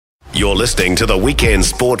You're listening to the Weekend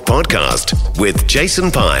Sport Podcast with Jason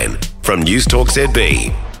Pine from News Talk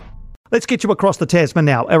ZB. Let's get you across the Tasman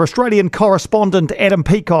now. Our Australian correspondent Adam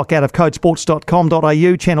Peacock out of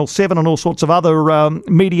codesports.com.au, Channel 7 and all sorts of other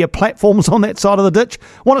media platforms on that side of the ditch.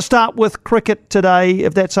 Want to start with cricket today,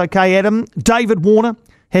 if that's okay, Adam. David Warner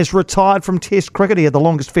has retired from Test cricket. He had the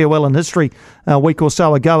longest farewell in history a week or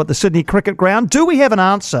so ago at the Sydney Cricket Ground. Do we have an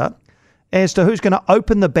answer as to who's going to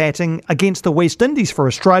open the batting against the West Indies for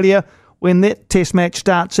Australia when that Test match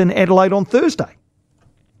starts in Adelaide on Thursday?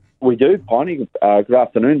 We do, Piney. Good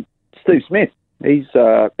afternoon. Steve Smith. He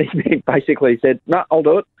basically said, "No, I'll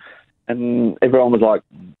do it." And everyone was like,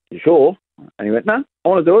 "You sure?" And he went, "No, I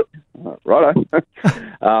want to do it." Righto.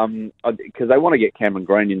 Because they want to get Cameron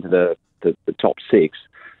Green into the top six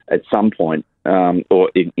at some point, or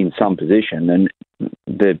in some position. And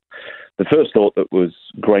the first thought that was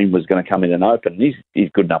Green was going to come in and open. He's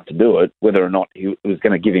good enough to do it. Whether or not he was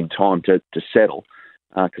going to give him time to settle,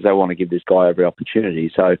 because they want to give this guy every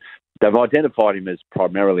opportunity. So they've identified him as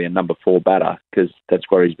primarily a number 4 batter because that's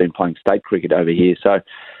where he's been playing state cricket over here. So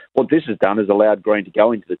what this has done is allowed Green to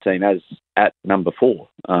go into the team as at number 4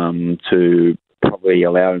 to probably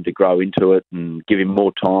allow him to grow into it and give him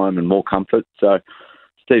more time and more comfort. So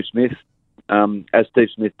Steve Smith, as Steve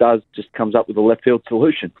Smith does, just comes up with a left field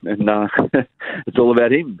solution. And it's all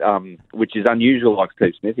about him, which is unusual like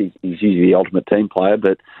Steve Smith. He's usually the ultimate team player,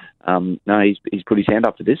 but no, he's put his hand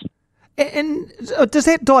up for this. And does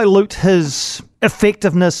that dilute his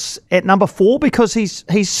effectiveness at number 4 because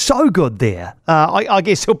he's so good there? I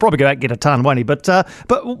guess he'll probably go out and get a ton, won't he? But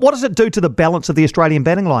what does it do to the balance of the Australian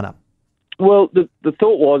batting lineup? Well, the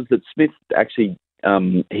thought was that Smith actually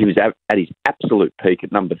he was at his absolute peak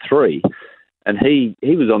at number 3, and he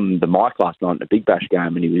was on the mic last night in a Big Bash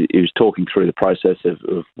game, and he was talking through the process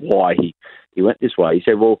of why he went this way. He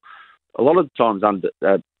said, "Well, a lot of the times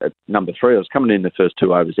at number 3, I was coming in the first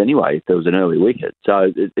 2 overs anyway if there was an early wicket.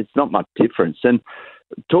 So it's not much difference." And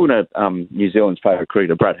talking to New Zealand's favourite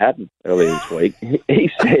cricketer, Brad Hatton, earlier this week,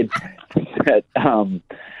 he said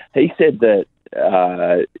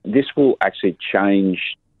that this will actually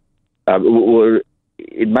change.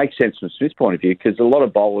 It makes sense from Smith's point of view because a lot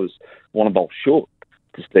of bowlers want to bowl short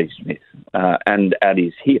to Steve Smith and at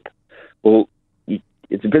his hip. Well,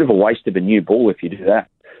 it's a bit of a waste of a new ball if you do that.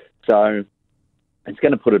 So it's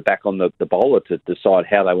going to put it back on the bowler to decide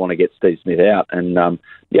how they want to get Steve Smith out. And,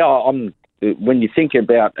 when you think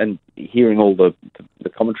about and hearing all the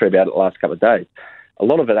commentary about it the last couple of days, a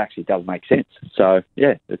lot of it actually does make sense. So,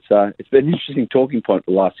 yeah, it's been an interesting talking point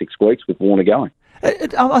for the last 6 weeks with Warner going.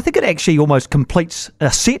 I think it actually almost completes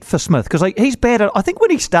a set for Smith because he's batted. I think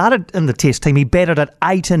when he started in the Test team, he batted at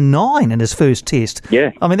 8 and 9 in his first Test.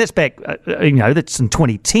 Yeah, I mean that's back. That's in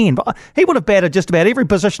 2010. But he would have batted just about every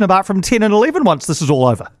position apart from 10 and 11 once this is all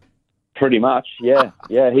over. Pretty much, yeah.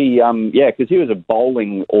 Because he was a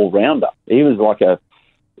bowling all rounder. He was like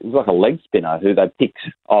a leg spinner who they picked.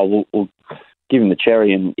 Oh, we'll give him the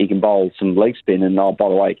cherry and he can bowl some leg spin and, by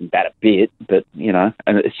the way, he can bat a bit. But,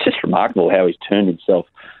 and it's just remarkable how he's turned himself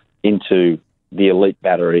into the elite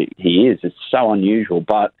batter he is. It's so unusual.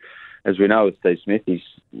 But as we know with Steve Smith,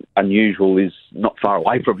 unusual is not far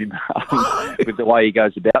away from him with the way he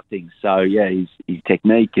goes about things. So, yeah, his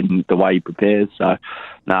technique and the way he prepares. So,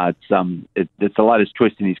 no, it's the latest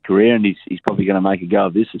twist in his career and he's probably going to make a go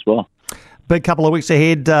of this as well. Big couple of weeks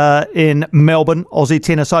ahead in Melbourne. Aussie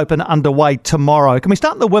Tennis Open underway tomorrow. Can we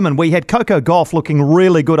start with the women? We had Coco Gauff looking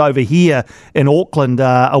really good over here in Auckland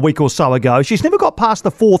a week or so ago. She's never got past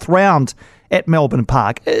the 4th round at Melbourne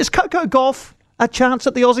Park. Is Coco Gauff a chance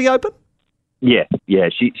at the Aussie Open? Yeah.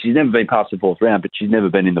 She's never been past the 4th round, but she's never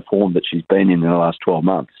been in the form that she's been in the last 12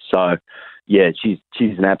 months. So, yeah, she's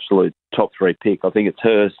an absolute top 3 pick. I think it's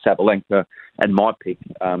her, Sabalenka, and my pick,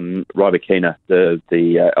 Rybakina, the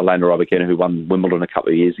Elena Rybakina who won Wimbledon a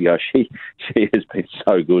couple of years ago. She has been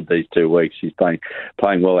so good these 2 weeks. She's playing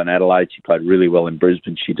well in Adelaide. She played really well in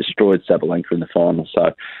Brisbane. She destroyed Sabalenka in the final.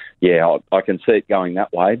 So, yeah, I can see it going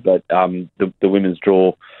that way. But the women's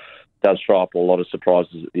draw does throw up a lot of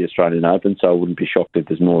surprises at the Australian Open, so I wouldn't be shocked if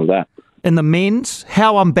there's more of that. In the men's,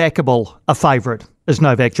 how unbackable a favourite is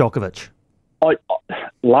Novak Djokovic?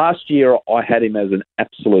 Last year, I had him as an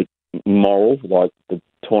absolute moral, like the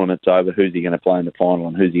tournament's over, who's he going to play in the final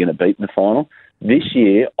and who's he going to beat in the final. This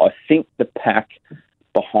year, I think the pack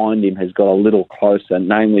behind him has got a little closer,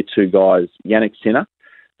 namely 2 guys, Yannick Sinner,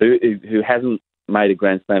 who hasn't made a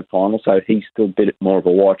Grand Slam final, so he's still a bit more of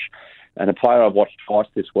a watch, and a player I've watched twice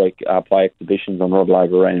this week play exhibitions on Rod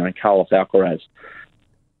Laver Arena, and Carlos Alcaraz.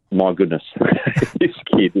 My goodness, this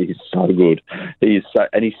kid is so good. He's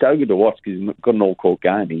so good to watch because he's got an all-court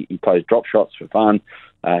game. He plays drop shots for fun,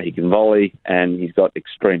 He can volley, and he's got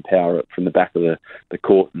extreme power from the back of the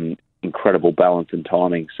court and incredible balance and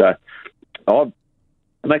timing. So I'm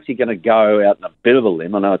actually going to go out on a bit of a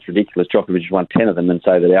limb. I know it's ridiculous. Djokovic won 10 of them, and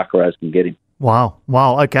say that Alcaraz can get him. Wow.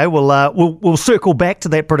 Okay, we'll circle back to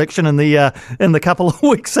that prediction in the couple of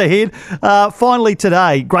weeks ahead. Finally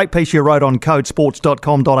today, great piece you wrote on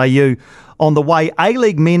codesports.com.au on the way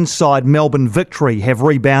A-League men's side Melbourne Victory have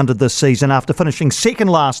rebounded this season after finishing second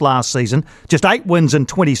last season, just 8 wins in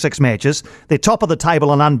 26 matches. They're top of the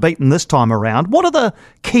table and unbeaten this time around. What are the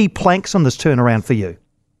key planks on this turnaround for you?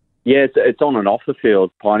 Yeah, it's on and off the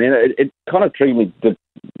field, Pioneer. It kind of triggered me to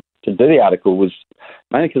do the article was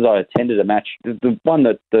mainly because I attended a match, the one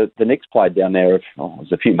that the Knicks played down there, it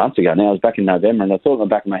was a few months ago now. It was back in November, and I thought in the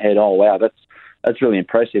back of my head, oh, wow, that's really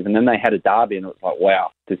impressive. And then they had a derby, and it was like,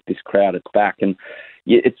 wow, this crowd, it's back. And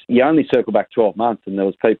you only circle back 12 months, and there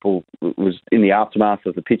was people, it was in the aftermath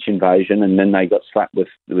of the pitch invasion, and then they got slapped with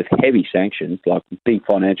heavy sanctions, like big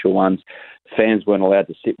financial ones. Fans weren't allowed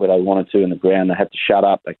to sit where they wanted to in the ground. They had to shut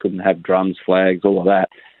up. They couldn't have drums, flags, all of that.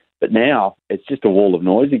 But now it's just a wall of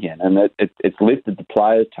noise again, and it's lifted the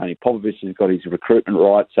players. Tony Popovich has got his recruitment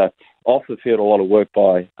right. So off the field, a lot of work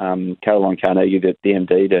by Caroline Carnegie, the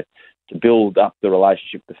MD, to build up the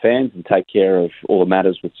relationship with the fans and take care of all the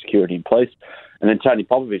matters with security and police. And then Tony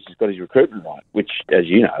Popovich has got his recruitment right, which, as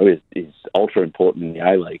you know, is ultra important in the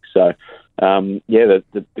A-League. So,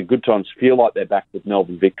 the good times feel like they're back with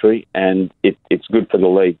Melbourne Victory, and it's good for the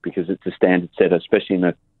league because it's a standard setter, especially in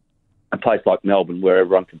a place like Melbourne where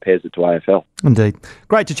everyone compares it to AFL. Indeed.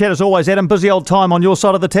 Great to chat as always, Adam. Busy old time on your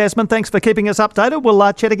side of the Tasman. Thanks for keeping us updated.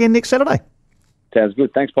 We'll chat again next Saturday. Sounds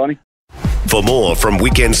good. Thanks, Piney. For more from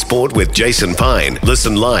Weekend Sport with Jason Pine,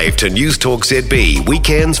 listen live to News Talk ZB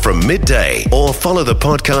weekends from midday or follow the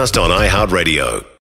podcast on iHeartRadio.